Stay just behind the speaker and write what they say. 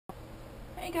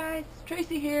Hey guys,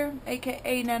 Tracy here,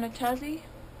 aka Nana Tazzy.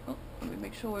 Oh, let me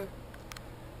make sure we're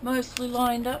mostly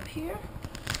lined up here.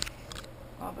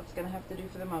 Oh, that's gonna have to do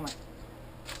for the moment.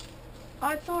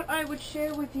 I thought I would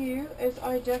share with you as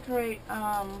I decorate,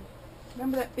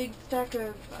 remember that big stack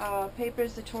of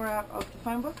papers that tore out of the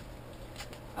phone book?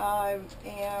 I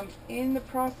am in the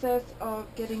process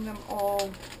of getting them all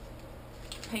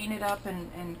painted up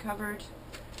and covered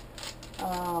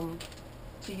to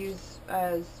use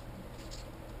as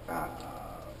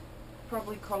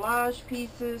probably collage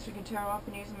pieces. We can tear them up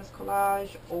and use them as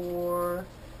collage, or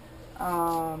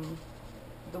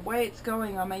the way it's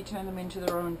going, I may turn them into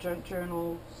their own junk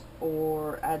journals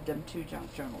or add them to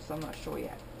junk journals. I'm not sure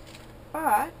yet.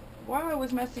 But while I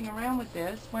was messing around with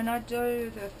this, when I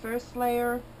do the first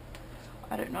layer,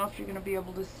 I don't know if you're going to be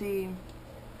able to see,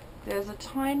 there's a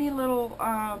tiny little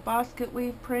basket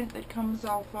weave print that comes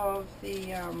off of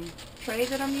the tray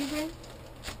that I'm using.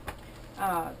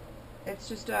 It's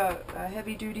just a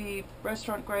heavy-duty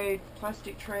restaurant grade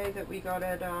plastic tray that we got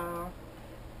at,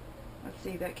 let's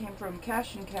see, that came from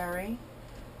Cash and Carry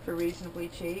for reasonably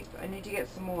cheap. I need to get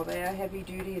some more. They are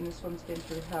heavy-duty and this one's been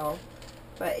through hell.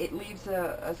 But it leaves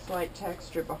a slight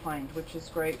texture behind, which is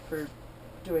great for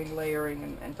doing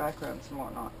layering and backgrounds and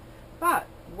whatnot. But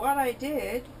what I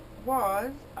did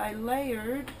was I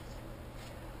layered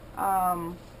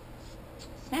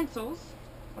stencils.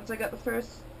 Once I got the first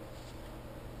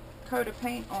coat of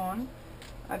paint on,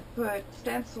 I put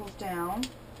stencils down,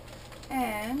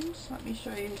 and let me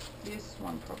show you this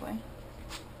one probably.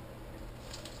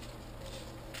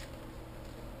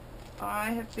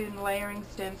 I have been layering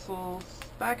stencils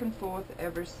back and forth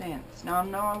ever since. Now I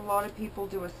know a lot of people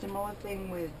do a similar thing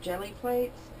with jelly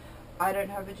plates. I don't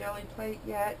have a jelly plate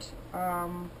yet. I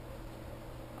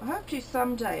hope to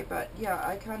someday, but yeah,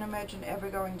 I can't imagine ever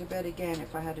going to bed again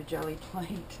if I had a jelly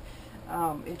plate.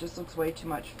 It just looks way too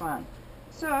much fun.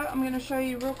 So I'm going to show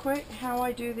you real quick how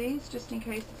I do these, just in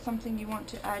case it's something you want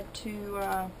to add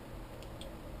to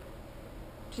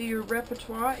your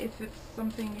repertoire, if it's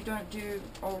something you don't do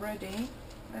already.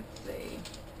 Let's see.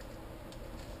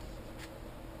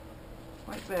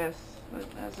 Like this.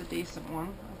 That's a decent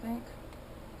one, I think.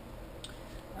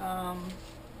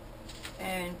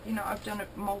 And you know, I've done it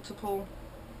multiple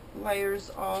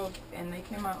layers of, and they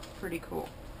came out pretty cool.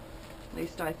 At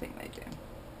least I think they do.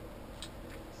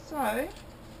 So,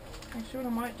 actually what I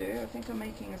might do, I think I'm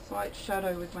making a slight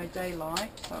shadow with my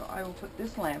daylight, so I will put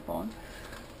this lamp on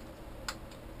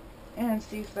and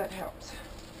see if that helps.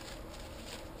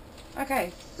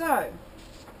 Okay, so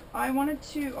I wanted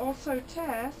to also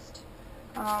test,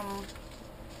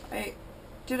 I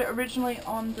did it originally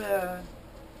on the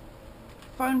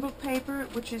phone book paper,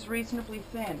 which is reasonably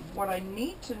thin. What I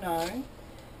need to know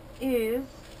is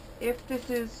if this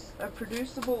is a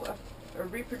reproducible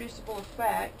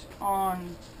effect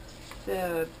on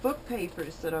the book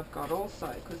papers that I've got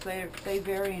also, because they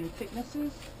vary in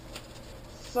thicknesses.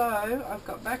 So I've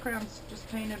got backgrounds just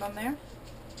painted on there,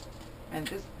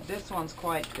 and this one's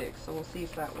quite thick, so we'll see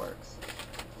if that works.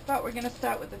 But we're going to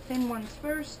start with the thin ones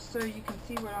first, so you can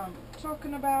see what I'm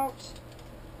talking about.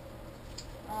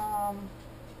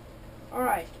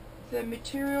 Alright, the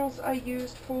materials I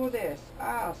used for this,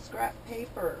 scrap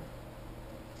paper,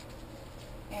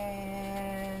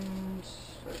 and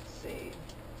let's see,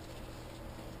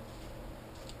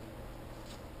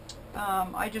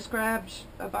 I just grabbed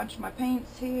a bunch of my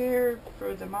paints here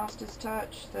for the Master's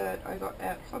Touch that I got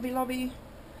at Hobby Lobby.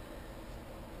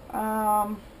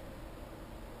 Yeah,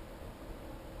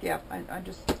 I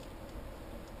just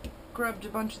grabbed a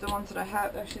bunch of the ones that I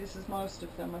have. Actually, this is most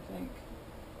of them, I think.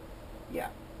 Yeah.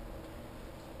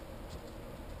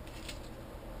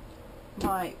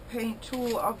 My paint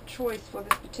tool of choice for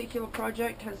this particular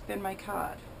project has been my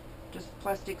card. Just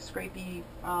plastic, scrapey,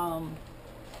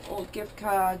 old gift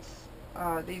cards.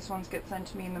 These ones get sent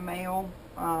to me in the mail.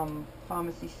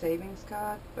 Pharmacy savings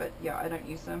card. But yeah, I don't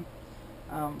use them.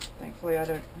 Thankfully, I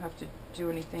don't have to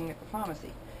do anything at the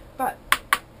pharmacy. But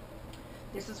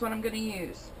this is what I'm going to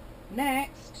use.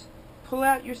 Next, pull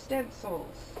out your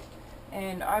stencils.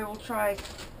 And I will try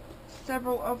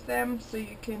several of them so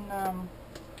you can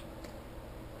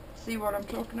see what I'm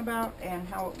talking about and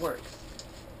how it works.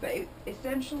 But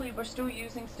essentially we're still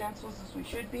using stencils as we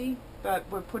should be, but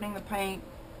we're putting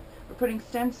we're putting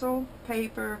stencil,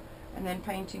 paper, and then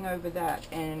painting over that.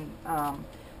 And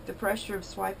the pressure of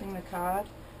swiping the card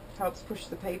helps push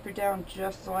the paper down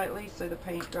just slightly so the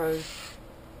paint goes,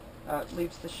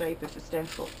 leaves the shape of the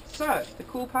stencil. So the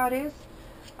cool part is,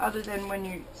 other than when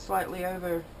you slightly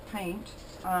over paint,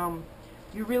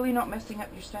 you're really not messing up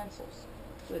your stencils.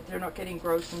 They're not getting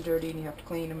gross and dirty and you have to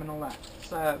clean them and all that.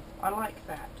 So I like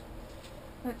that.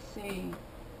 let's see.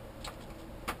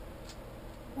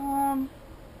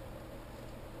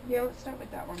 Yeah, let's start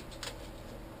with that one.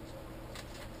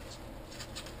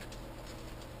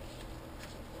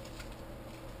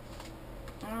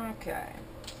 Okay,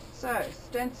 so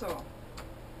stencil,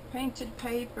 painted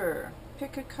paper,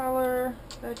 pick a color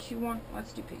that you want.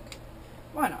 Let's do pink.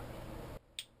 Why not?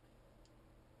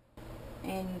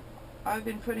 And I've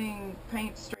been putting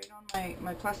paint straight on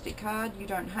my plastic card. You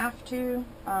don't have to.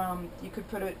 You could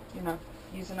put it, you know,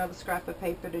 use another scrap of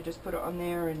paper to just put it on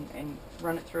there and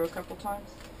run it through a couple times.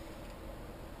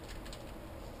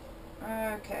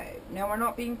 Okay, now we're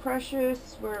not being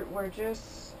precious. We're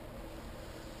just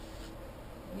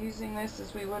using this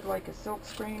as we would like a silk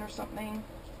screen or something.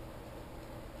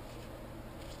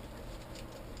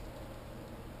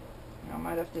 I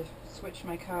might have to switch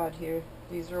my card here.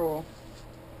 These are all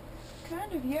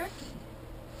kind of yucky.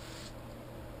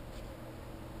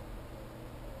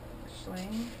 Actually,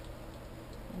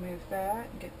 move that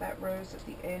and get that rose at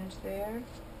the end there.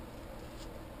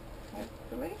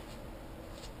 Hopefully.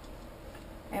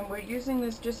 And we're using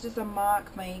this just as a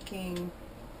mark making.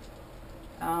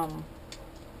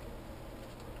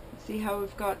 See how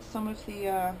we've got some of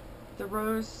the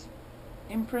rose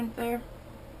imprint there?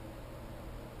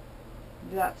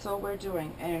 That's all we're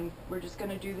doing, and we're just going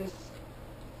to do this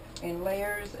in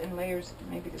layers and layers.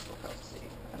 Maybe this will help see.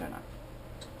 I don't know.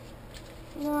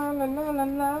 La la la la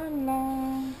la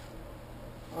la.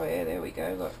 Oh yeah, there we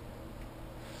go, look.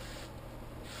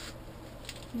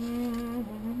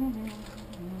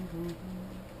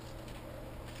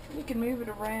 You can move it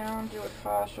around, do it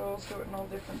partials, do it in all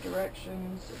different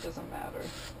directions. It doesn't matter.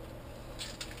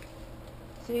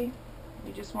 See?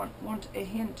 You just want a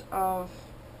hint of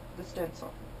the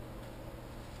stencil.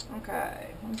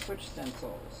 Okay, let's switch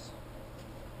stencils.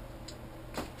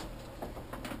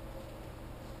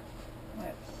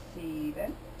 Let's see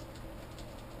then.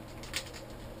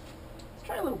 Let's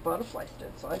try a little butterfly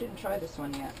stencil. I didn't try this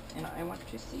one yet, and I want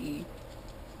to see.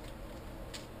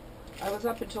 I was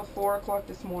up until 4 o'clock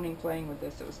this morning playing with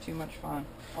this. It was too much fun.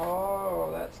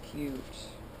 Oh, that's cute.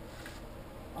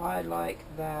 I like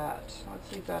that.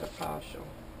 Let's leave that a partial.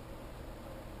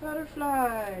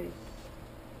 Butterflies.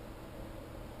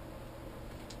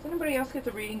 Does anybody else get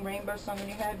the Reading Rainbow song in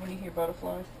your head when you hear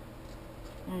butterflies?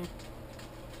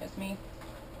 That's me.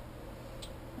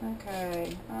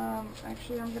 Okay.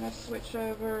 Actually, I'm going to switch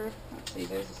over. Let's see,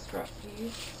 there's a scrap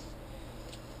piece.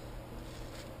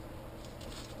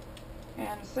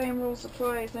 And the same rules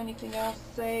apply as anything else,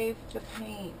 save the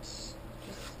paint.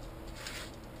 Just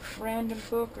random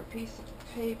book or piece of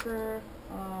paper.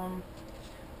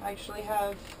 I actually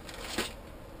have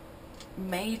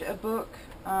made a book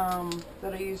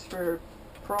that I use for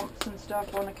prompts and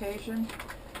stuff on occasion.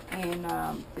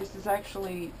 And this is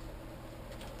actually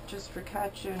just for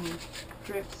catching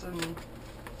drips and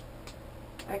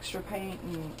extra paint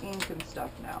and ink and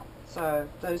stuff now. So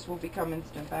those will become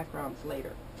instant backgrounds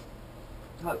later.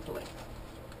 Hopefully.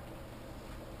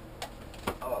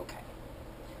 Oh, okay.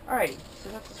 Alrighty, so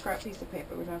that's a scrap piece of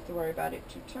paper. We don't have to worry about it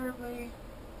too terribly.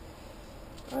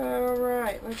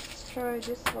 Alright, let's try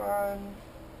this one.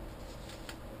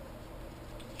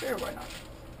 Sure, why not?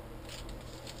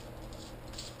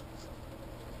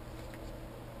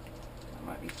 That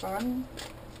might be fun.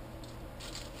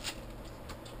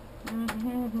 Do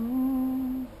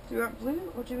we want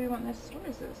blue or do we want this? What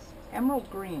is this? Emerald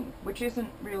green, which isn't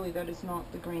really, that is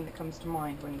not the green that comes to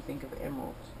mind when you think of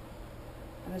emeralds.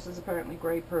 And this is apparently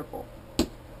grey purple,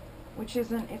 which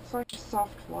isn't, it's like a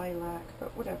soft lilac,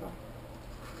 but whatever.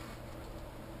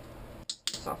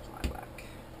 Soft lilac.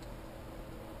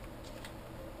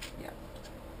 Yeah.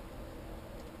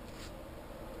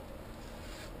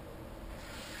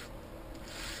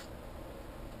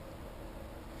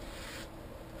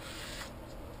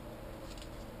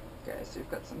 Okay, so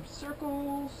we've got some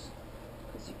circles.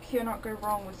 Because you cannot go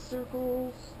wrong with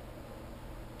circles.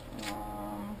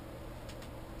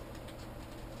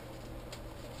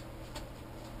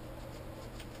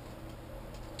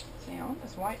 See, I want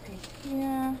this white piece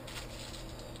here.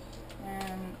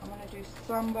 And I'm going to do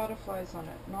some butterflies on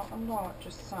it. Not a lot,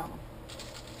 just some.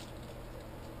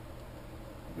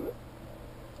 Good.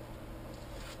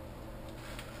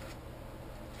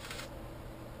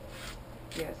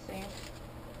 Yeah, see?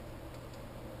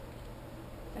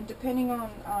 And depending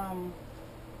on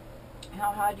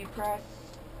how hard you press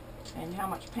and how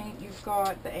much paint you've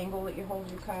got, the angle that you hold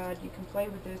your card, you can play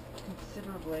with this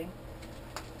considerably.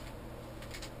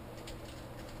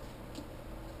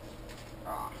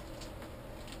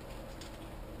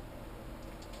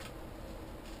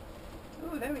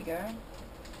 Ooh, there we go.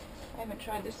 haven't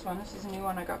tried this one. This is a new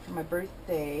one I got for my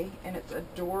birthday, and it's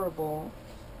adorable.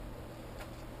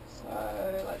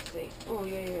 So, let's see. Oh,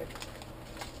 yeah.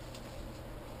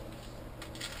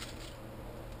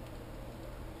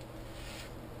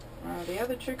 The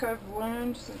other trick I've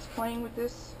learned since playing with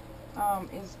this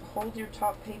is hold your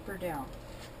top paper down.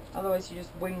 Otherwise you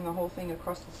just wing the whole thing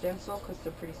across the stencil because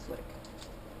they're pretty slick.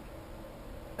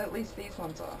 At least these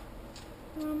ones are.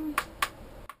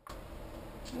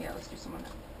 Yeah, let's do some of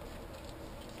that.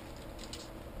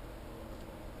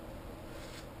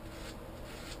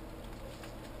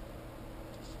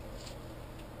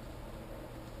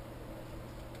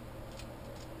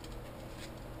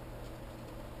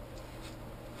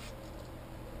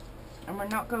 And we're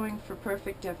not going for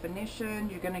perfect definition.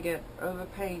 You're going to get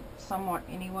overpaint somewhat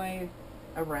anyway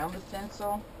around the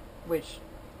stencil, which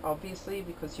obviously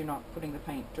because you're not putting the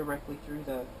paint directly through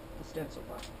the stencil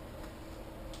bar.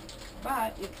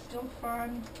 But it's still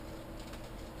fun.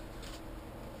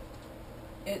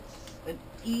 It's an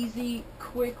easy,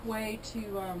 quick way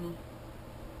to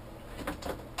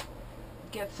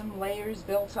get some layers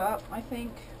built up, I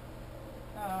think.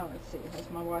 Let's see, it has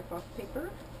my Wi-Fi paper.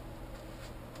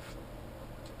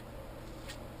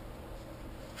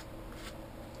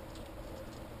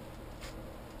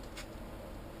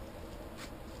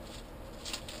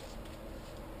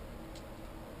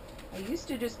 I used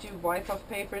to just do wipe-off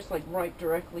papers like right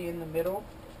directly in the middle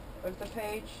of the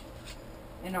page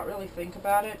and not really think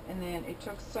about it, and then it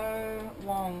took so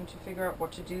long to figure out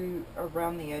what to do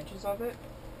around the edges of it.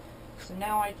 So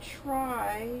now I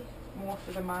try more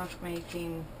for the mark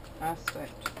making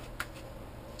aspect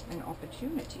and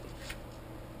opportunity.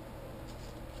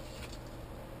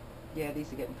 Yeah,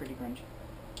 these are getting pretty grungy.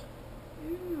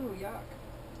 Ooh, yuck.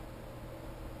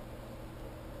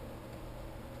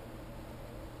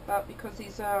 But because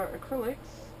these are acrylics,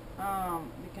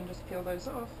 we can just peel those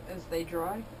off as they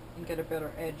dry and get a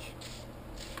better edge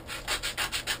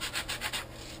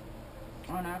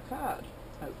on our card,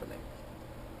 hopefully.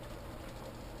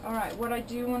 Alright, what I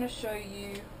do want to show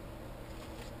you,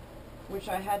 which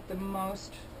I had the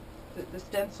most, the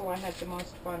stencil I had the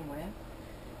most fun with.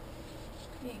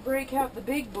 You break out the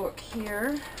big book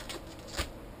here.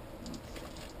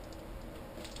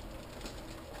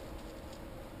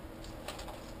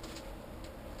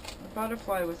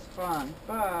 Butterfly was fun,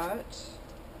 but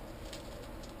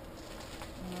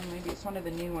maybe it's one of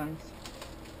the new ones.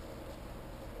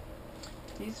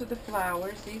 These are the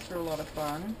flowers. These were a lot of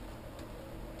fun.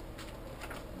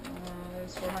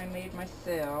 This one I made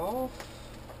myself.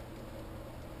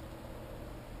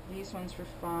 These ones were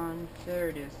fun. There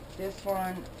it is. This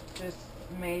one just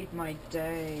made my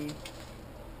day.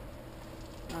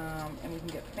 And we can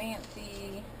get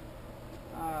fancy.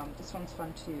 This one's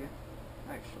fun too,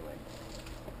 actually.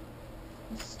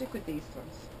 Let's stick with these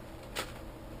ones.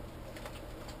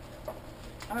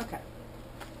 Okay.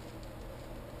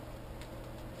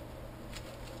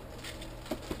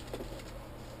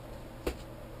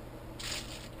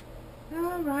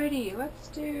 Alrighty, let's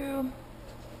do...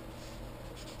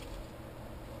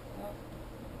 Oh,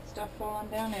 stuff falling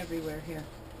down everywhere here.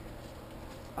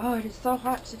 Oh, it is so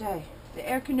hot today. The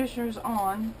air conditioner's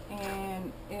on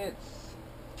and it's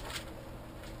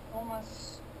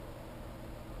almost...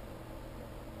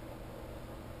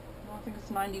 I think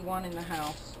it's 91 in the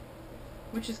house,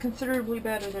 which is considerably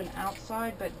better than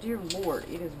outside, but dear Lord,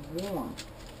 it is warm.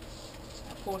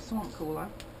 That poor swamp cooler.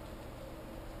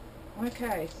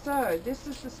 Okay, so this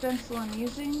is the stencil I'm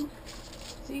using.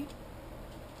 See?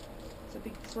 It's a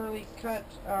big swirly cut.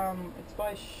 It's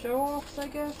by Show Offs, I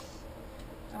guess.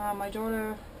 My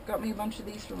daughter got me a bunch of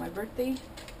these for my birthday,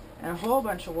 and a whole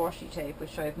bunch of washi tape,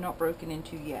 which I have not broken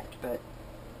into yet, but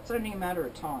it's only a matter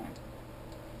of time.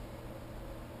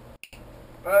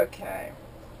 Okay.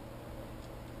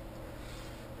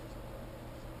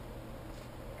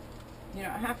 You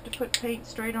don't have to put paint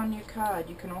straight on your card.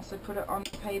 You can also put it on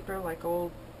the paper like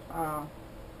old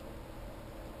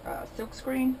silk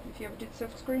screen, if you ever did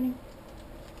silk screening.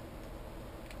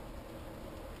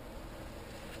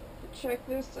 But check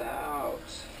this out.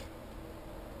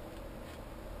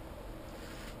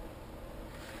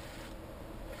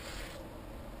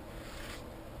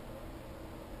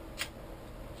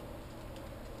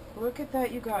 Look at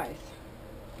that, you guys.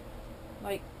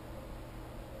 Like,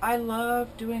 I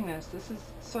love doing this. This is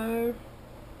so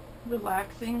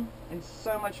relaxing and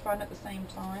so much fun at the same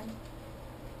time.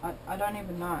 I don't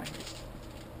even know.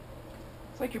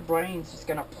 It's like your brain's just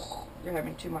gonna... You're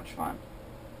having too much fun.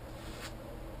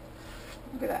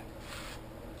 Look at that.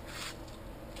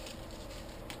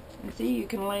 And see, you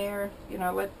can layer, you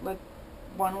know, let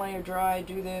one layer dry,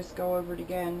 do this, go over it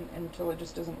again until it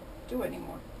just doesn't do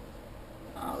anymore.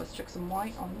 Let's check some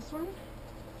white on this one.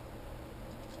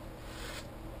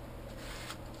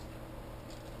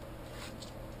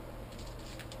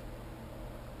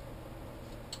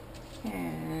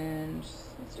 And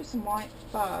let's do some white,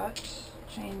 but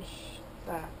change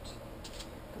that.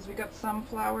 Because we got some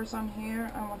flowers on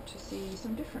here. I want to see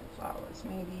some different flowers.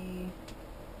 Maybe,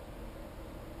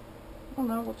 well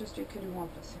no, we'll just do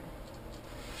Kittywampus here.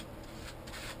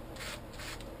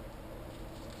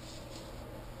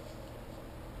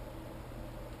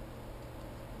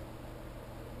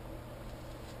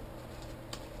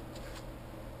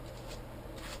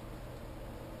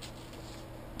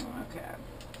 Okay.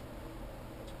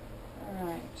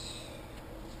 Alright.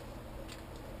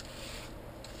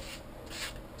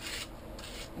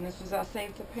 And this was our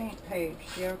Save the Paint page.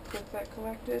 See how quick that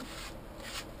collected?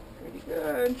 Pretty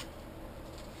good.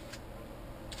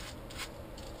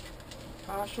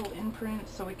 Partial imprint,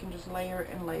 so we can just layer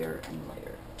and layer and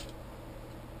layer.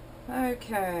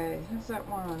 Okay, that's that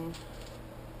one.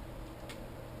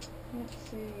 Let's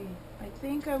see. I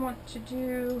think I want to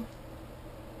do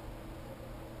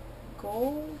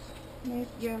gold. Maybe,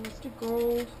 yeah, let's do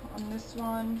gold on this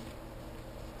one.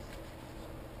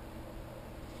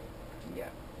 Yeah.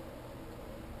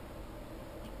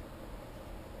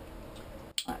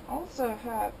 I also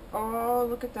have, oh,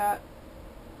 look at that.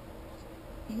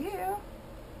 Yeah.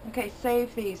 Okay,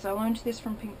 save these. I learned this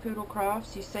from Pink Poodle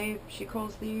Crafts. You save, she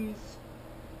calls these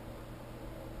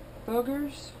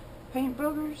boogers, paint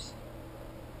boogers.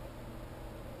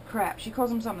 Crap, she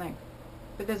calls them something.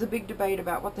 But there's a big debate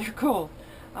about what they're called.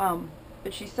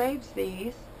 But she saves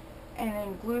these and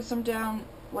then glues them down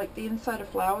like the inside of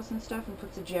flowers and stuff and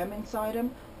puts a gem inside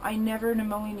them. I never in a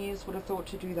million years would have thought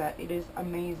to do that. It is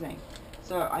amazing.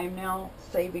 So I am now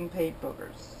saving paint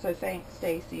boogers. So thanks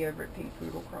Stacy over at Pink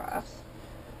Poodle Crafts.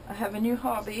 I have a new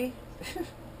hobby.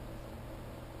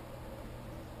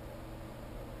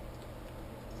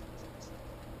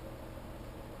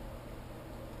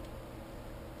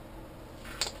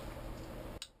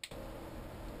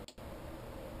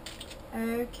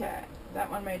 Okay,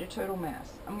 that one made a total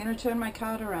mess. I'm going to turn my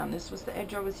card around. This was the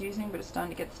edge I was using, but it's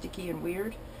starting to get sticky and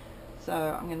weird. So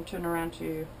I'm going to turn around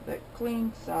to the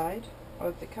clean side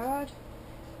of the card,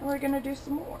 and we're going to do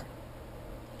some more.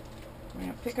 We're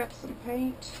going to pick up some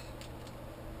paint,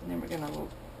 and then we're going to,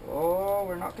 oh,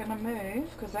 we're not going to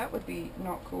move, because that would be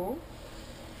not cool.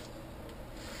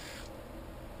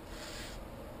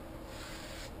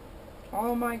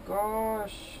 Oh my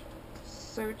gosh.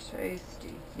 So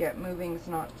tasty. Yeah, moving's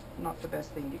not the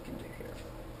best thing you can do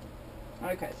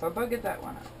here. Okay, so I buggered that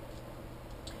one up.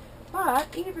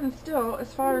 But even still,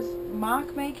 as far as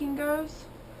mark making goes,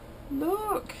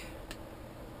 look,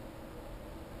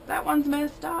 that one's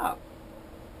messed up,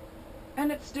 and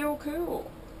it's still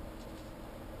cool.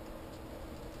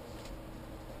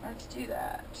 Let's do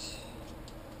that.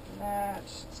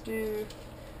 Let's do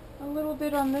a little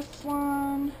bit on this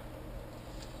one.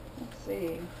 Let's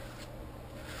see.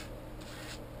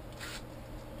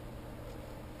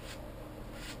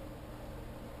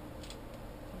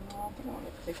 I want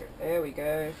it thicker. There we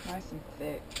go. Nice and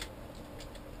thick.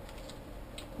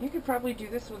 You could probably do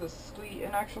this with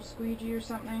an actual squeegee or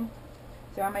something.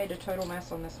 See, I made a total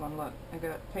mess on this one. Look, I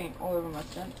got paint all over my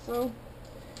stencil,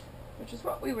 which is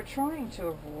what we were trying to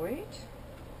avoid.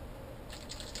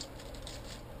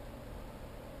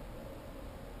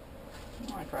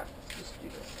 Oh my crap. Let's just do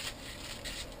this.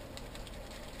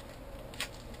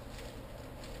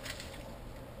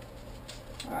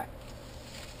 Alright.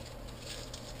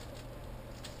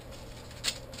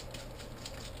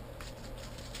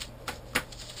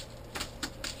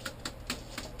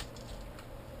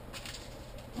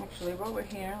 Actually, while we're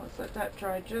here, let's let that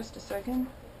dry just a second.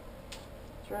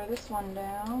 Dry this one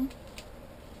down.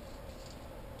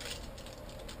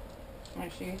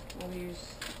 Actually, we'll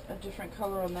use a different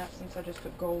color on that since I just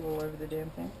put gold all over the damn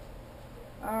thing.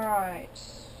 Alright,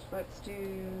 let's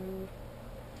do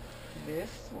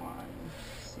this one.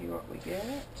 See what we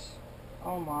get.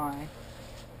 Oh my.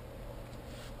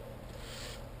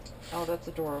 Oh, that's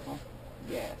adorable.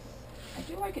 Yes. I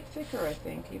do like it thicker, I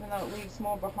think, even though it leaves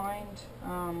more behind.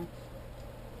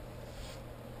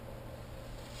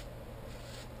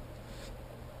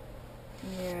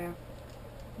 Yeah,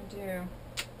 I do.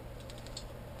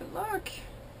 But look!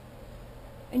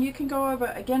 And you can go over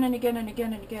again and again and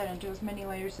again and again and do as many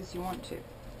layers as you want to.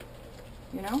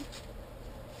 You know?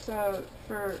 So,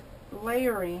 for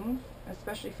layering,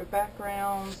 especially for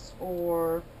backgrounds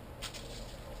or,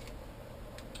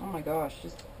 oh my gosh,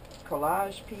 just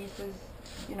collage pieces,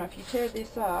 you know, if you tear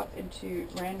this up into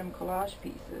random collage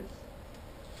pieces,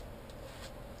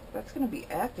 that's going to be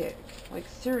epic. Like,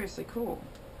 seriously cool.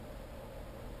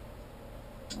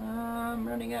 I'm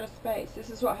running out of space. This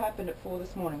is what happened at 4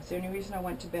 this morning. It's the only reason I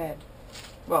went to bed.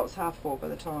 Well, it was half 4 by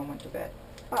the time I went to bed.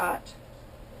 But,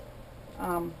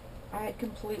 I had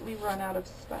completely run out of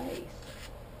space.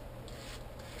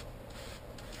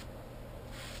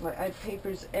 Like, I had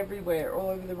papers everywhere, all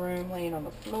over the room, laying on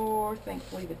the floor.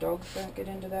 Thankfully, the dogs don't get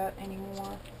into that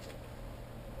anymore.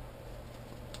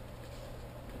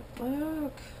 But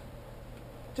look.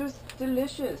 Just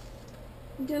delicious.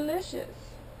 Delicious.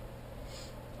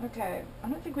 Okay, I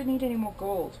don't think we need any more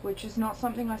gold, which is not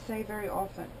something I say very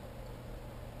often.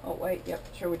 Oh, wait, yep,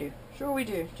 sure we do. Sure we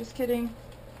do. Just kidding.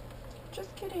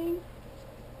 Just kidding.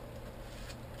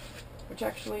 Which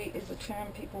actually is a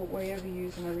term people way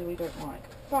overuse and I really don't like.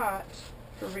 But,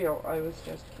 for real, I was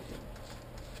just kidding.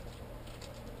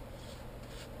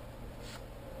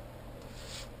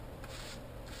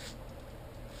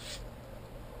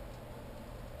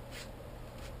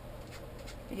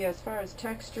 Yeah, as far as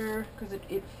texture, because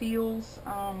it feels,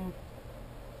 I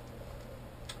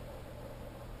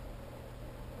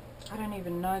don't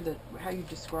even know how you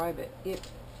describe it. It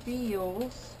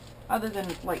feels, other than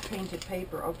like painted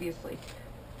paper, obviously,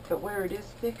 but where it is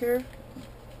thicker,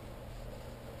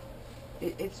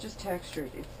 it's just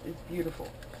textured. It's beautiful.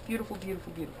 Beautiful,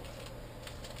 beautiful, beautiful.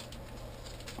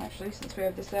 Actually, since we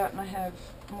have this out and I have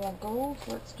more gold,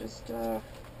 let's just,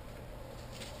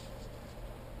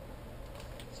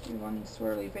 do one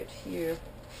swirly bit here,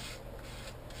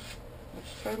 which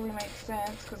totally makes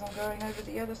sense because I'm going over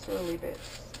the other swirly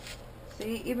bits.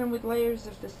 See, even with layers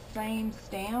of the same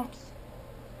stamps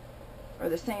or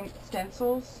the same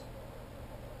stencils,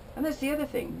 and that's the other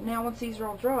thing. Now once these are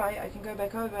all dry, I can go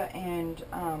back over and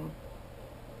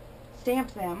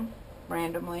stamp them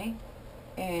randomly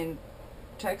and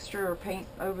texture or paint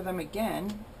over them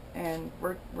again, and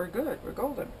we're good. We're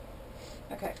golden.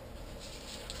 Okay.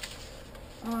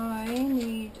 I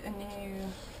need a new,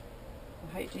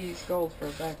 I hate to use gold for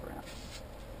a background.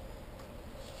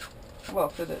 Well,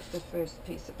 for the first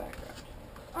piece of background.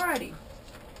 Alrighty.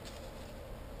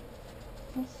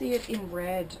 Let's see it in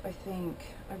red, I think.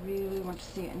 I really want to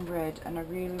see it in red, and I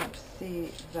really want to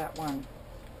see that one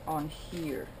on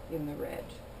here in the red.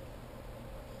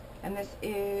 And this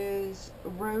is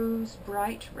Rose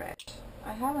Bright Red.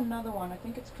 I have another one. I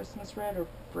think it's Christmas Red or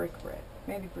Brick Red.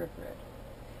 Maybe Brick Red.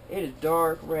 It is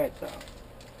dark red though.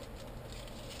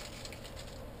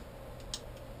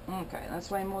 Okay,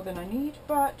 that's way more than I need,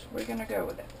 but we're gonna go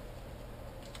with it.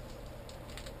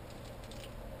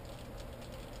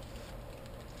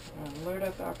 I'll load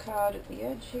up our card at the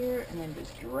edge here and then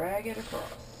just drag it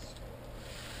across.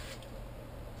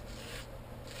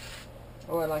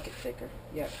 Oh, I like it thicker.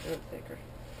 Yep, a little thicker.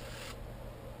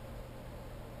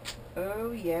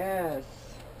 Oh yes.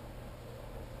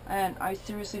 And I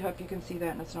seriously hope you can see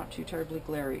that and it's not too terribly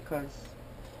glary, because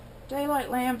daylight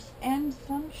lamps and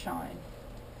sunshine.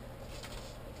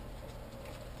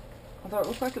 Although it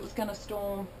looked like it was going to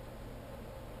storm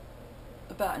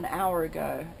about an hour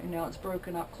ago, and now it's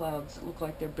broken up clouds that look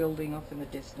like they're building up in the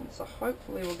distance. So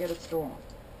hopefully we'll get a storm.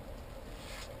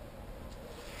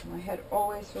 My head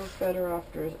always feels better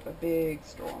after a big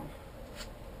storm,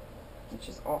 which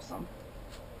is awesome.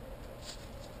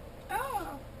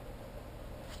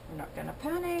 We're not going to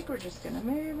panic, we're just going to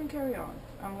move and carry on.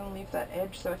 I'm going to leave that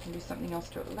edge so I can do something else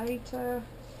to it later.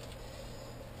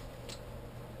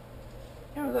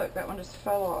 Oh look, that one just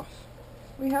fell off.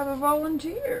 We have a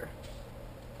volunteer.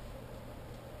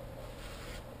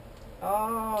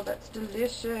 Oh, that's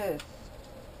delicious.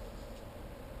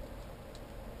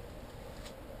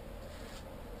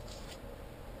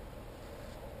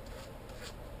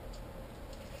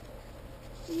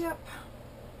 Yep.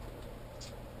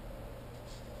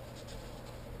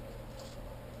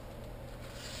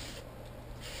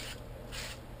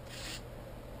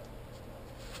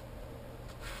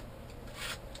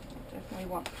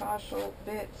 Want partial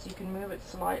bits, you can move it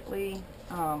slightly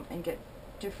and get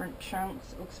different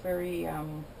chunks. It looks very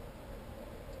oh,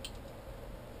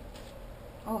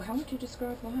 how would you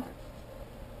describe that?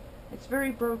 It's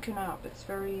very broken up. It's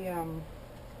very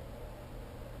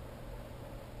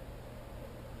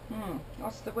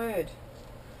what's the word?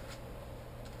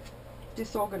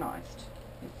 Disorganized.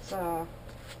 It's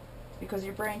because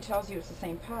your brain tells you it's the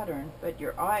same pattern, but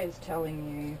your eye is telling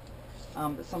you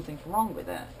that something's wrong with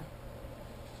it.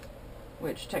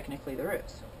 Which technically there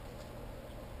is,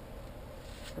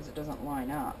 because it doesn't line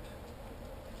up.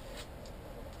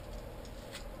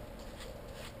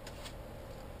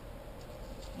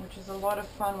 Which is a lot of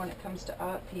fun when it comes to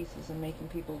art pieces and making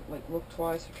people like look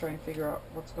twice or try and figure out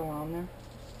what's going on there.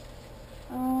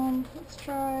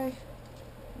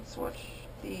 Let's swatch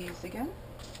these again.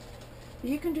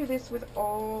 You can do this with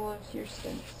all of your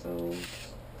stencils.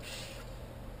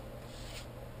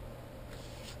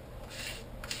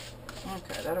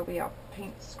 Okay, that'll be our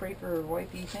paint scraper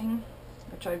wipey thing,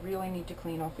 which I really need to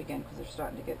clean off again because they're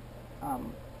starting to get,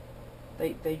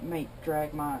 they make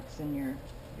drag marks in your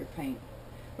paint,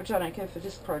 which I don't care for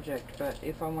this project, but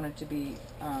if I wanted to be,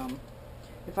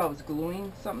 if I was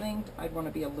gluing something, I'd want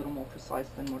to be a little more precise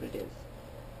than what it is.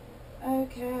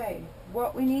 Okay,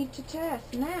 what we need to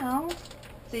test now,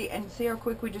 see how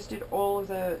quick we just did all of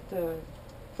the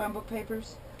phone book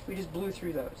papers? We just blew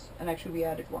through those, and actually we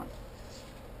added one.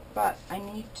 But I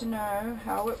need to know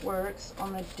how it works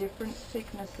on the different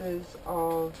thicknesses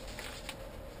of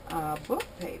book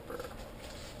paper.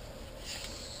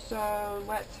 So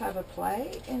let's have a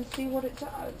play and see what it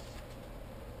does.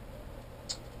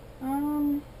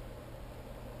 I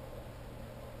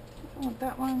want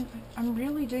that one. I'm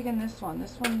really digging this one.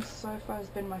 This one so far has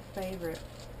been my favorite.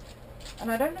 And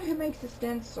I don't know who makes a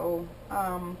stencil.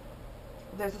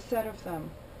 There's a set of them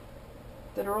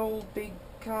that are all big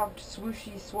carved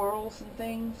swooshy swirls and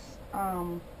things.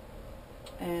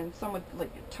 And some with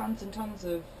like tons and tons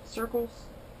of circles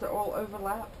that all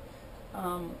overlap.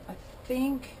 I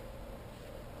think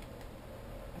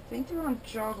they're on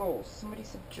joggles. Somebody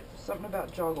said something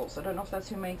about joggles. I don't know if that's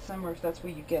who makes them or if that's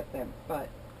where you get them, but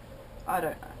I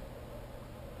don't know.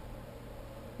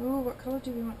 Oh, what color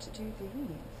do we want to do these?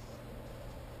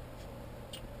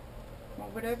 Well,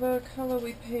 whatever color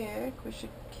we pick, we should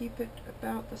keep it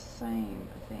about the same,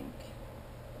 I think.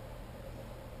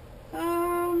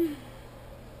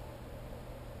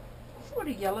 Let's see what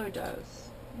a yellow does.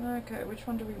 Okay, which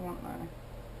one do we want now?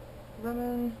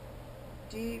 Lemon,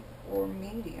 deep, or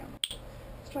medium?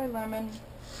 Let's try lemon,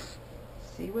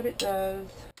 see what it does.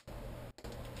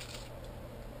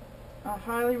 I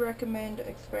highly recommend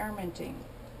experimenting.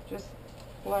 Just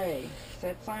play.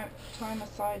 Set time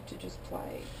aside to just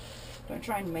play. Don't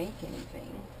try and make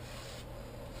anything.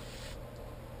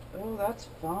 Oh, that's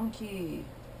funky.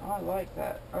 I like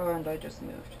that. Oh, and I just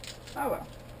moved. Oh well.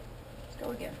 Let's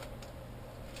go again.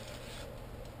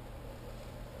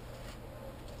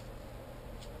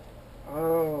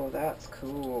 Oh, that's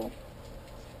cool.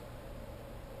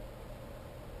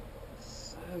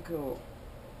 So cool.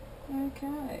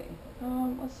 Okay.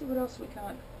 Let's see what else we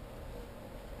can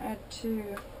add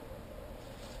to.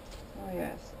 Oh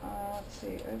yes. Let's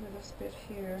see over this bit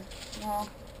here. Well,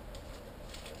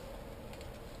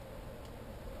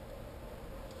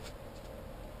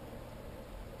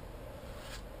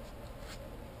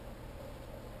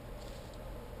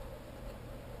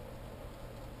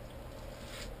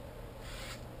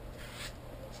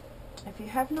 if you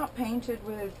have not painted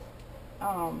with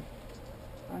I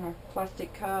don't know,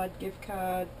 plastic card, gift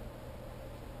card,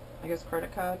 I guess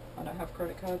credit card. I don't have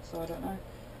credit cards, so I don't know.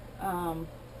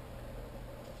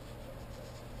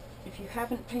 If you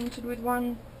haven't painted with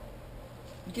one,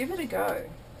 give it a go.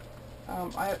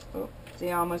 See,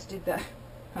 I almost did that.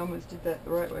 I almost did that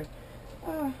the right way.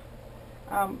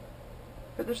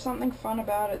 But there's something fun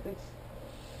about it.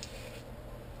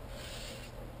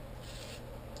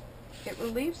 It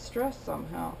relieves stress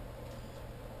somehow.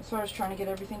 As far as trying to get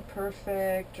everything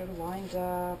perfect or lined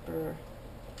up, or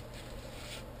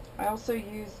I also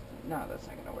use, no, that's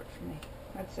not going to work for me.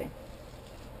 Let's see.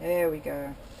 There we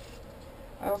go.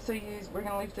 I also use, we're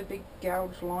going to leave the big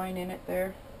gouge line in it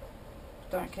there.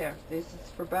 Don't care if this is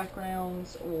for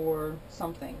backgrounds or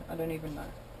something. I don't even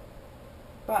know.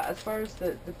 But as far as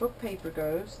the book paper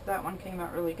goes, that one came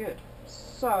out really good.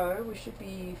 So we should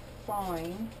be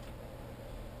fine.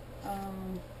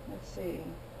 Let's see.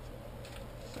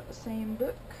 Is that the same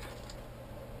book?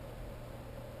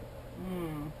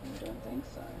 I don't think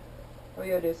so. Oh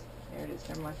yeah, it is. There it is.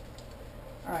 Never mind.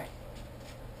 Alright.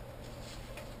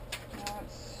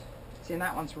 See, and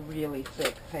that one's really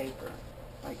thick paper.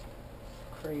 Like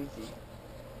crazy.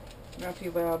 I don't know if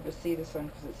you'll be able to see this one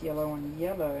because it's yellow on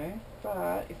yellow,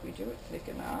 but if we do it thick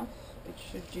enough, it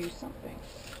should do something.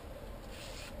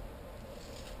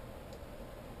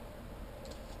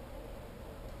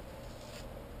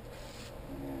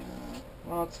 Yeah.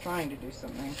 Well, it's trying to do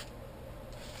something.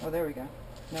 Oh, there we go.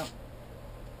 Nope.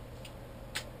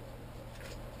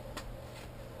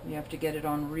 You have to get it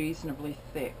on reasonably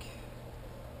thick.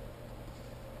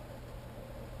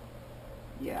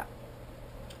 Yeah.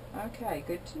 Okay,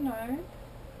 good to know.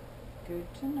 Good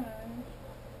to know.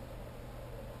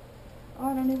 Oh,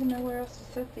 I don't even know where else to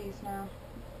set these now.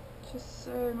 Just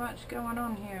so much going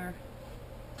on here.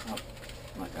 Oh,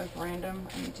 might go random.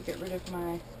 I need to get rid of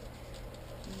my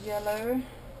yellow.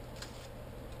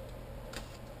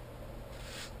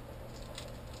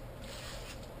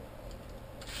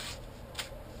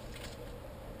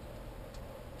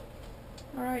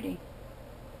 Alrighty.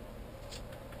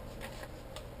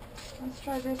 Let's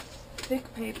try this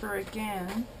thick paper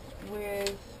again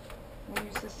with, we'll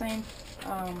use the same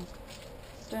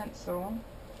stencil.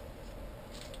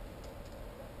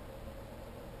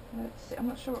 Let's see, I'm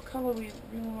not sure what color we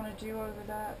really want to do over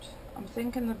that. I'm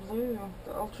thinking the blue,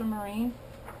 the ultramarine.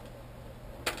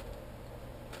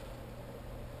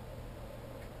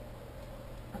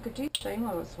 I could do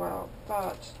Shayla as well,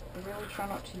 but I really try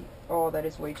not to. Oh, that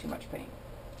is way too much paint.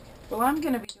 Well, I'm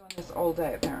going to be doing this all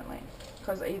day apparently,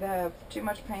 because I either have too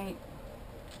much paint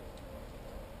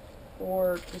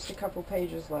or just a couple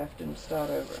pages left and start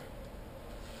over.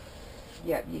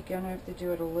 Yep, you're going to have to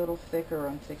do it a little thicker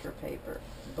on thicker paper,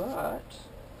 but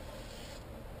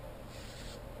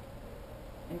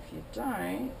if you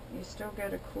don't, you still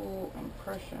get a cool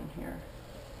impression here.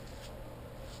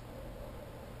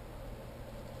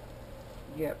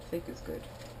 Yep, thick is good.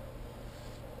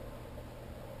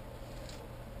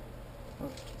 Oh,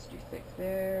 let's do thick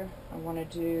there. I want to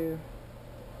do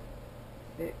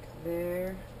thick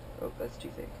there. Oh, that's too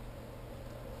thick.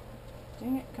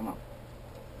 Dang it, come on.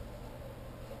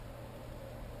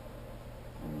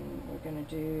 And we're going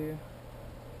to do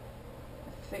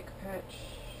a thick patch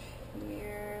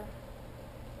here.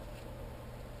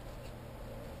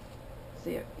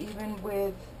 See, even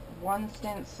with one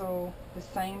stencil, the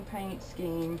same paint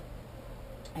scheme,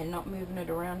 and not moving it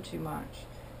around too much,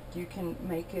 you can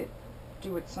make it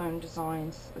do its own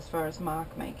designs as far as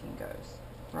mark making goes,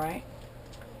 right?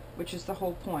 Which is the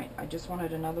whole point. I just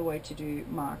wanted another way to do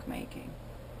mark making.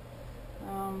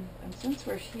 And since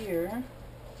we're here,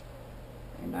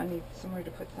 and I need somewhere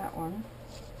to put that one,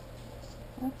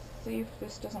 let's see if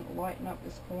this doesn't lighten up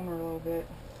this corner a little bit.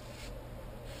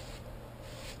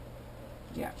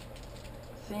 Yeah.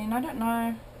 See, and I don't know,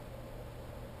 I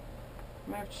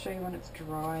may have to show you when it's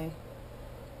dry.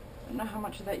 I don't know how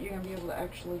much of that you're going to be able to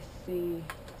actually see.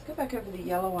 Let's go back over the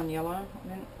yellow on yellow. I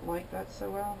didn't like that so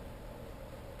well.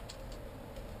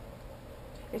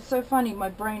 It's so funny, my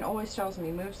brain always tells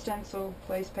me move stencil,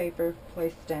 place paper,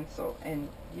 place stencil, and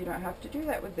you don't have to do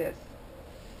that with this.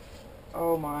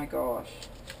 Oh my gosh.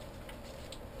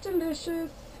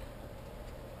 Delicious.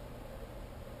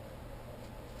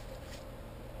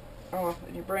 Oh,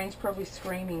 and your brain's probably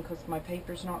screaming because my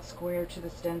paper's not square to the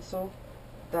stencil.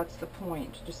 That's the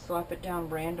point. Just slap it down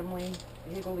randomly,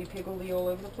 higgledy-piggledy all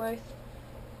over the place,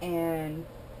 and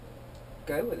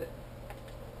go with it.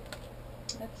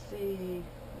 Let's see.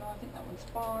 No, I think that one's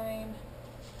fine.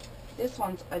 This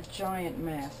one's a giant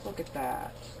mess. Look at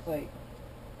that. Like,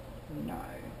 no.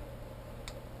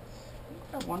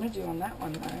 What I want to do on that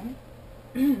one, though.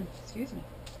 Excuse me.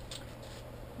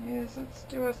 Yes, let's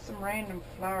do us some random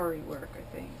flowery work, I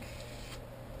think.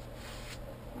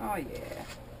 Oh, yeah.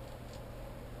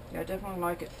 Yeah, I definitely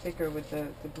like it thicker with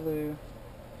the blue.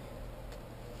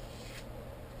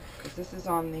 Because this is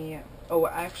on the... oh,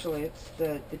 actually, it's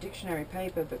the dictionary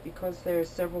paper, but because there's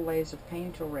several layers of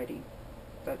paint already,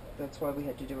 that's why we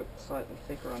had to do it slightly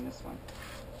thicker on this one.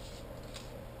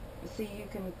 See, you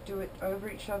can do it over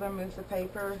each other, move the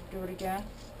paper, do it again,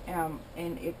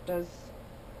 and it does...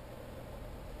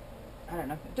 I don't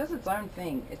know, it does its own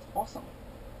thing. It's awesome.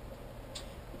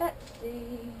 Let's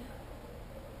see.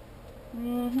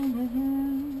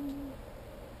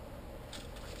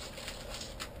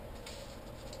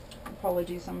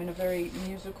 Apologies, I'm in a very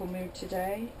musical mood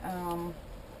today. And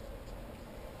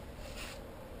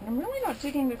I'm really not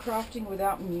digging the crafting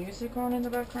without music on in the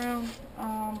background.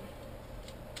 Of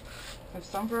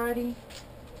some variety.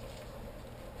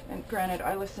 And granted,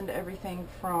 I listen to everything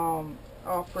from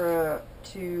opera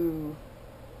to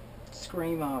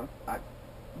screamo.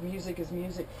 Music is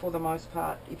music for the most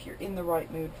part. If you're in the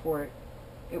right mood for it,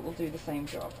 it will do the same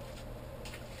job.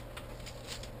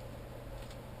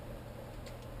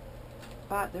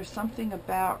 But there's something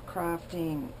about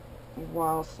crafting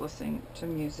whilst listening to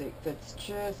music that's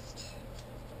just,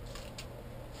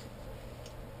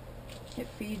 it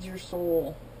feeds your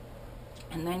soul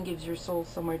and then gives your soul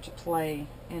somewhere to play,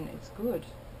 and it's good.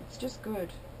 It's just good.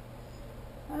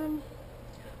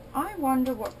 I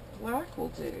wonder what black will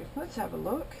do. Let's have a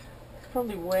look. It's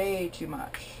probably way too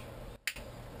much.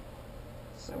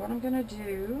 So what I'm going to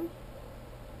do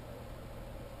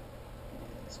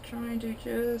is try and do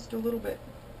just a little bit.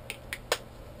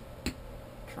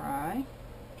 Try.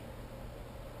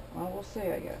 Well, we'll see,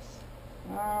 I guess.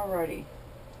 Alrighty.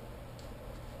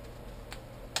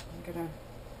 I'm going to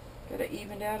get it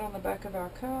evened out on the back of our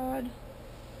card.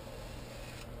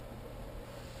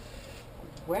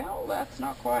 Well, that's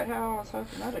not quite how I was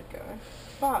hoping that'd go.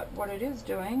 But what it is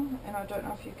doing, and I don't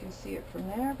know if you can see it from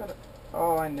there, but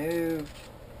oh, I moved.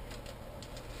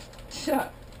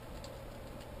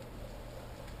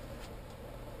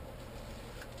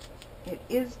 It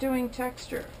is doing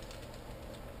texture.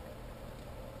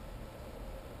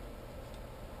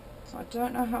 So I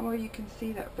don't know how well you can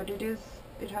see that, but it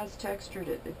has textured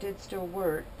it. It did still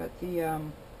work, but the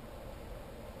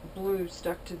blue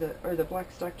stuck to the, or the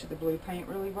black stuck to the blue paint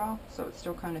really well, so it's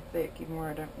still kind of thick, even where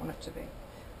I don't want it to be.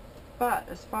 But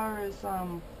as far as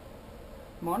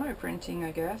mono printing,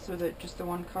 I guess, with it just the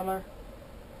one color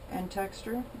and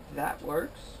texture, that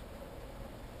works.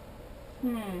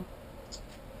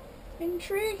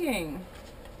 Intriguing.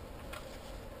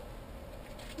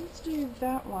 Let's do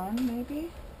that one,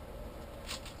 maybe.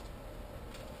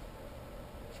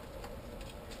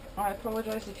 I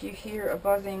apologize if you hear a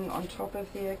buzzing on top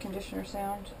of the air conditioner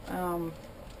sound.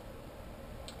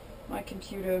 My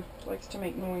computer likes to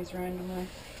make noise randomly.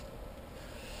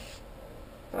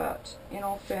 But in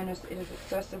all fairness, it is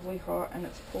excessively hot, and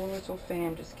its poor little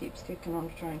fan just keeps kicking on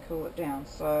to try and cool it down.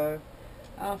 So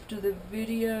after the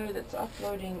video that's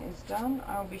uploading is done,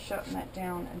 I'll be shutting that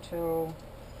down until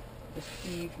this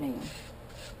evening.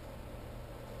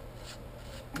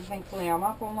 And thankfully I'm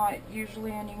up all night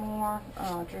usually anymore,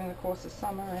 during the course of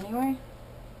summer anyway.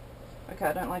 Okay,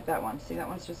 I don't like that one. See, that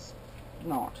one's just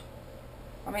not.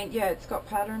 I mean, yeah, it's got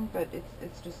pattern, but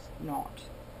it's just not.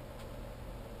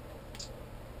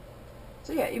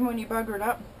 So yeah, even when you bugger it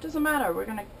up, doesn't matter. We're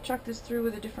going to chuck this through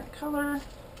with a different color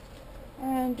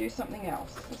and do something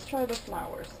else. Let's try the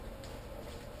flowers.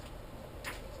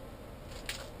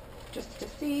 Just to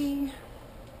see.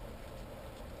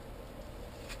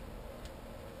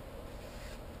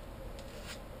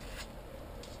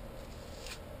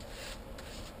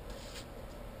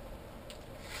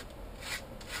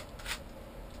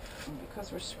 And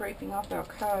because we're scraping off our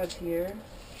card here,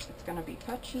 it's going to be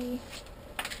patchy.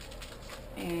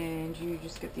 And you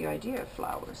just get the idea of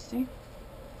flowers, see?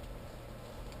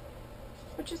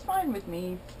 Which is fine with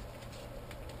me.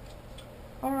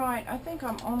 Alright, I think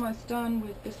I'm almost done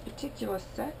with this particular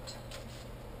set.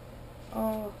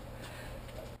 Oh,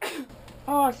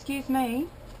 oh, excuse me.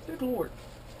 Good lord.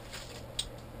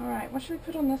 Alright, what should we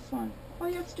put on this one? Oh,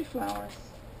 yeah, let's do flowers.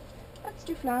 Let's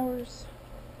do flowers.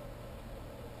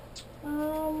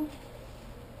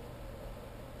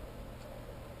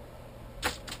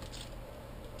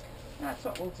 That's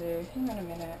what we'll do. Hang on a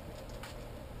minute.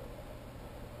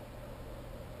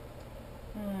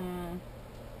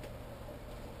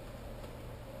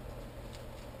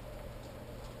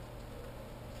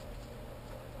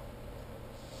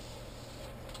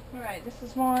 Alright, this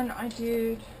is one I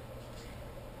did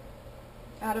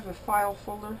out of a file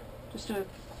folder. Just a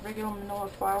regular manila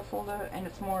file folder, and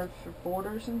it's more for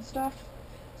borders and stuff.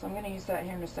 So I'm going to use that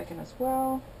here in a second as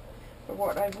well. But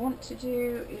what I want to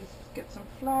do is get some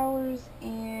flowers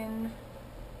in,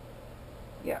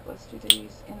 yeah, let's do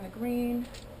these in the green,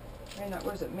 and that,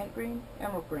 what is it, mint green?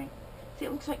 Emerald green. See,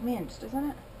 it looks like mint, doesn't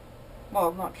it?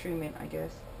 Well, not true mint, I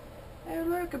guess. Oh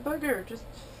look, a bugger just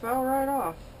fell right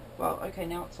off. Well, okay,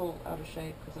 now it's all out of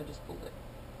shape because I just pulled it.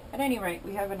 At any rate,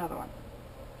 we have another one.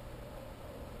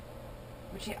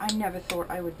 Which I never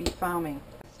thought I would be farming.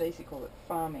 Stacy called it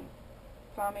farming.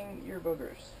 Farming your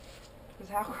boogers.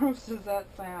 Because how gross does that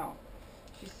sound?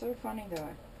 She's so funny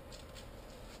though.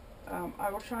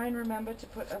 I will try and remember to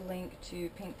put a link to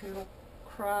Pink Poodle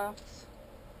Crafts.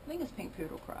 I think it's Pink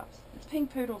Poodle Crafts. It's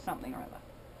Pink Poodle something or other.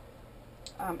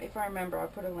 If I remember, I'll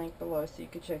put a link below so you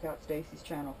could check out Stacy's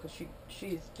channel, because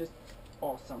she's just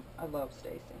awesome. I love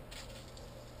Stacy.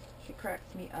 She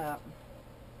cracks me up.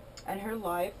 And her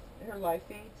live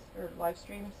feeds, her live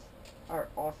streams are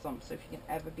awesome. So if you can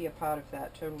ever be a part of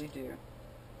that, totally do.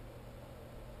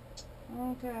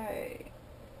 Okay.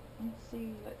 Let's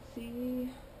see.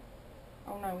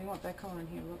 Oh no, we want that color in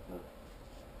here. Look.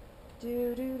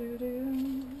 Do.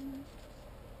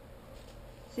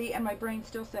 See, and my brain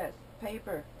still says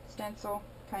paper, stencil,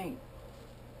 paint.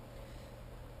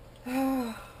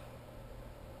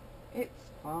 It's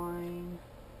fine.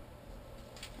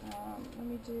 Let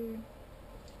me do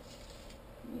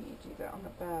that on the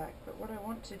back. But what I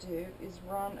want to do is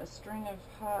run a string of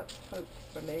hearts,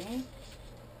 hopefully,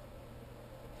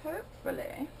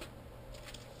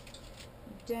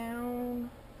 down,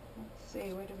 let's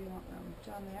see, where do we want them?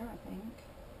 Down there, I think.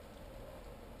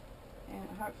 And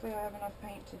hopefully I have enough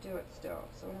paint to do it still.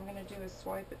 So what I'm going to do is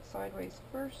swipe it sideways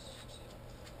first.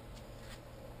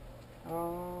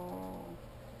 Oh.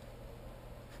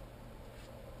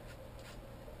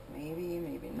 Maybe,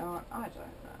 maybe not. I don't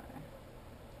know.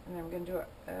 And then we're going to do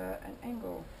an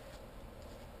angle.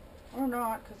 Or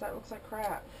not, because that looks like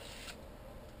crap.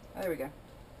 There we go.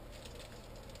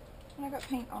 And I got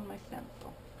paint on my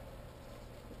stencil.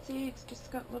 But see, it's just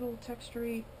got little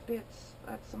textury bits.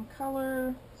 Add some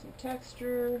color, some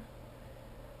texture.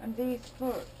 And these,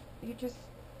 look, you just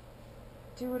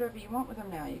do whatever you want with them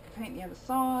now. You could paint the other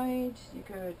side, you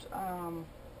could,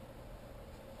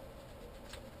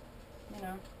 you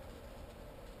know,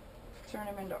 turn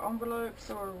them into envelopes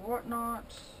or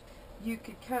whatnot. You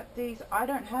could cut these. I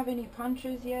don't have any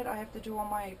punches yet. I have to do all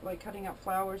my, like, cutting up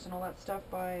flowers and all that stuff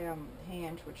by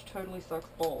hand, which totally sucks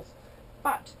balls.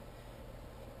 But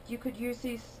you could use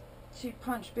these to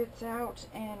punch bits out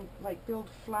and, like, build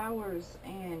flowers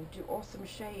and do awesome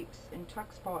shapes and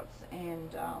tuck spots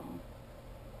and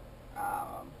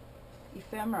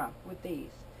ephemera with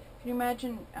these. Can you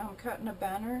imagine cutting a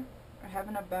banner or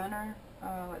having a banner,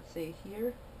 let's see,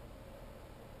 here,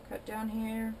 cut down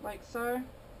here like so,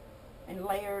 and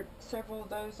layer several of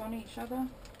those on each other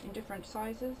in different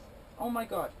sizes? Oh my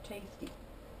god, tasty.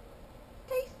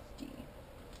 Tasty.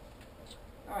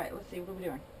 Alright, let's see, what are we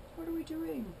doing? What are we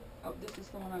doing? Oh, this is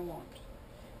the one I want.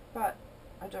 But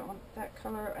I don't want that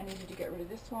color. I needed to get rid of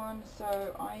this one,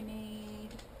 so I need...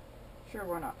 Sure,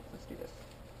 why not? Let's do this.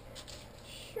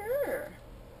 Sure.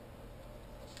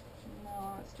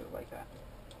 No, let's do it like that.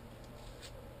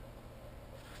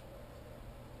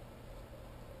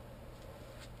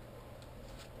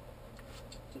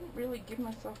 Didn't really give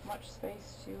myself much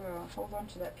space to hold on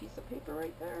to that piece of paper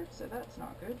right there, so that's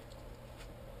not good.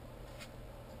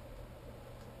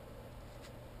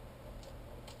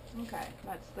 Okay,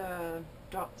 that's the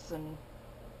dots. And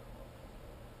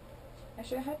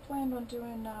actually I had planned on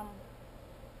doing,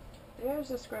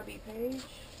 there's a scrubby page.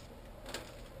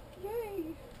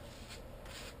 Yay!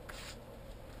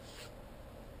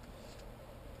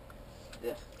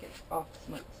 Ugh, get off,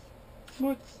 smuts.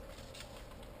 Smuts!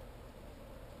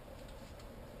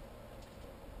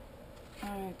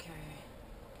 Okay.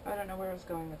 I don't know where I was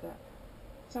going with that.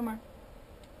 Somewhere.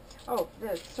 Oh,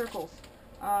 the circles.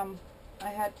 I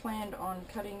had planned on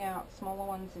cutting out smaller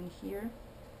ones in here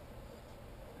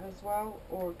as well,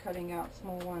 or cutting out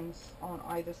small ones on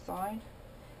either side,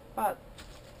 but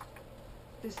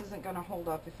this isn't going to hold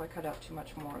up if I cut out too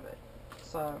much more of it,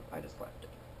 so I just left it.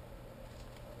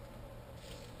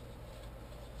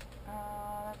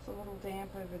 That's a little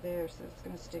damp over there, so it's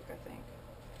going to stick, I think.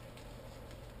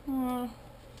 Oh,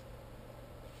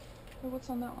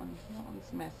 what's on that one? That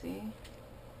one's messy.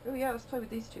 Oh yeah, let's play with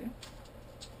these two,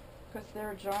 because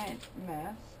they're a giant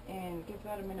mess, and give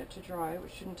that a minute to dry,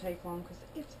 which shouldn't take long because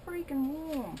it's freaking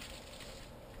warm.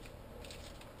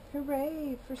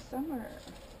 Hooray for summer!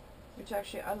 Which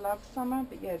actually, I love summer,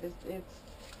 but yeah,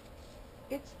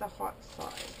 it's the hot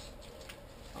side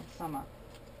of summer.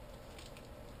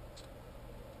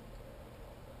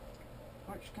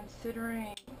 Which,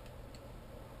 considering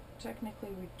technically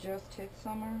we just hit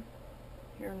summer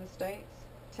here in the States,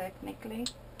 technically,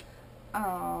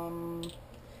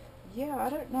 yeah, I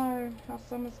don't know how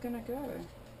summer's gonna go,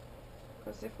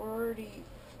 because if we're already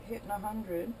hitting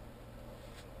 100,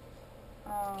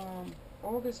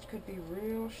 August could be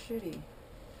real shitty,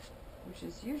 which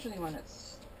is usually when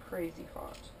it's crazy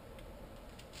hot.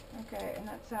 Okay, and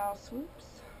that's our swoops.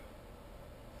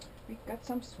 We got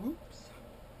some swoops.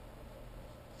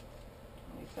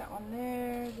 Leave that one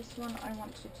there. This one I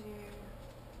want to do,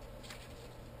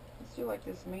 let's do like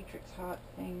this matrix heart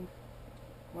thing.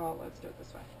 Well, let's do it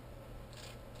this way.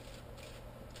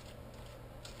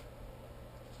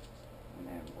 And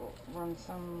then we'll run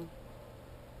some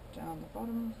down the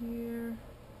bottom here,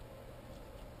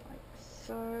 like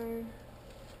so. And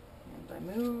I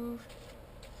moved.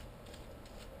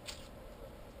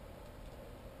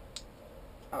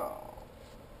 Oh,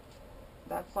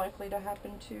 that's likely to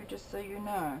happen too, just so you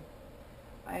know.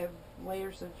 I have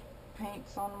layers of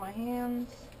paints on my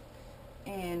hands,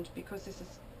 and because this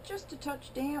is just a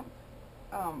touch damp,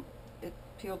 it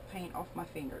peeled paint off my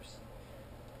fingers.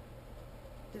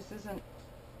 This isn't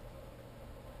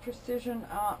precision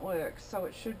artwork, so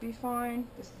it should be fine.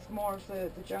 This is more of the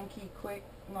junky, quick,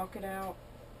 knock it out,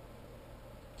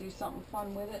 do something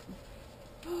fun with it.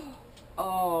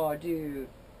 Oh, dude.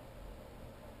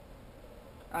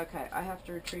 Okay, I have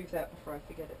to retrieve that before I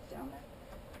forget it's down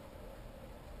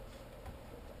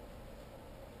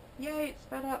there. Yay, it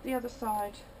spat out the other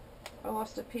side. I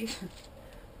lost a piece,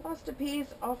 lost a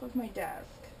piece off of my desk.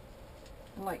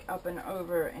 Like up and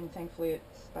over, and thankfully it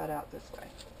spat out this way.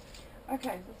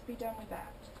 Okay, let's be done with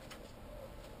that.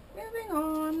 Moving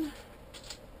on.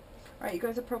 Alright, you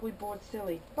guys are probably bored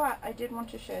silly, but I did want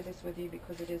to share this with you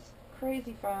because it is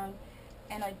crazy fun,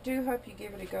 and I do hope you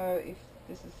give it a go if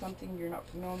this is something you're not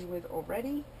familiar with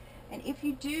already. And if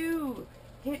you do,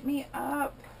 hit me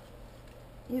up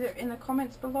either in the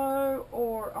comments below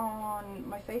or on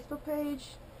my Facebook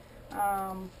page.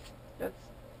 That's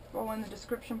all in the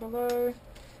description below.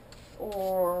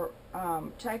 or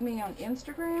tag me on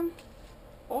Instagram,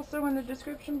 also in the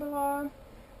description below.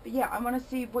 But yeah, I want to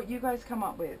see what you guys come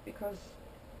up with, because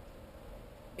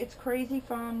it's crazy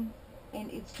fun and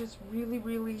it's just really,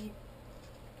 really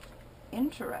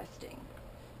interesting.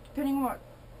 Depending on what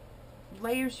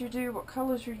layers you do, what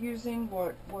colors you're using,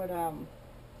 what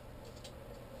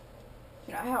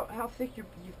you know, how thick you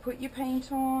put your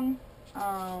paint on.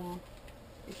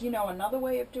 If you know another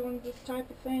way of doing this type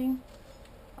of thing.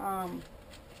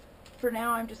 For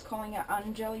now, I'm just calling it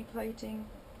Un-Gelli plating,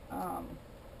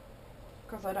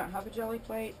 because I don't have a jelly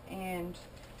plate, and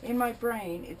in my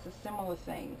brain it's a similar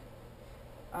thing,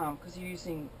 because you're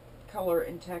using color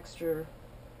and texture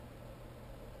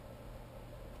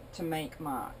to make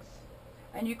marks.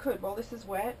 And you could, while this is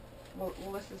wet,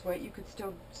 you could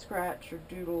still scratch or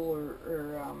doodle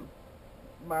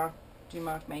or do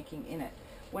mark making in it.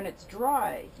 When it's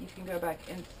dry, you can go back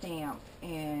and stamp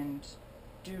and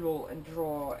doodle and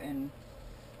draw and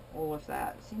all of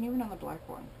that. See, even on the black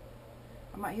one,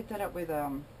 I might hit that up with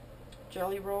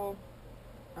jelly roll,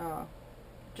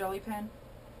 jelly pen,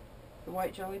 the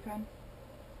white jelly pen.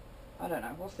 I don't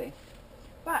know, we'll see.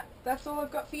 But that's all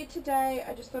I've got for you today.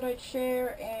 I just thought I'd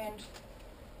share and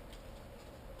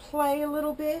play a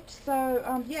little bit.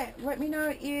 So yeah, let me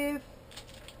know if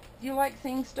you like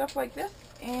seeing stuff like this,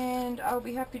 and I'll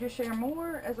be happy to share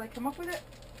more as I come up with it,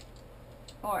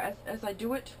 or as I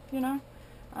do it, you know.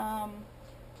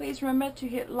 Please remember to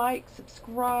hit like,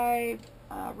 subscribe,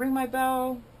 ring my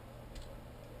bell,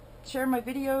 share my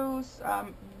videos.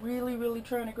 I'm really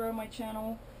trying to grow my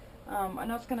channel. I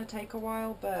know it's going to take a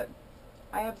while, but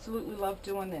I absolutely love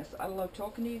doing this. I love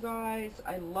talking to you guys.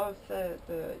 I love the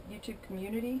YouTube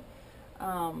community.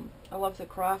 I love the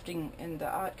crafting and the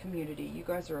art community. You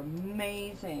guys are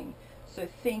amazing. So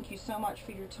thank you so much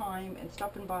for your time and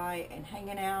stopping by and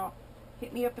hanging out.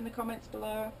 Hit me up in the comments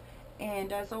below.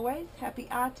 And as always, happy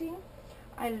arting.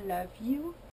 I love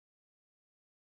you.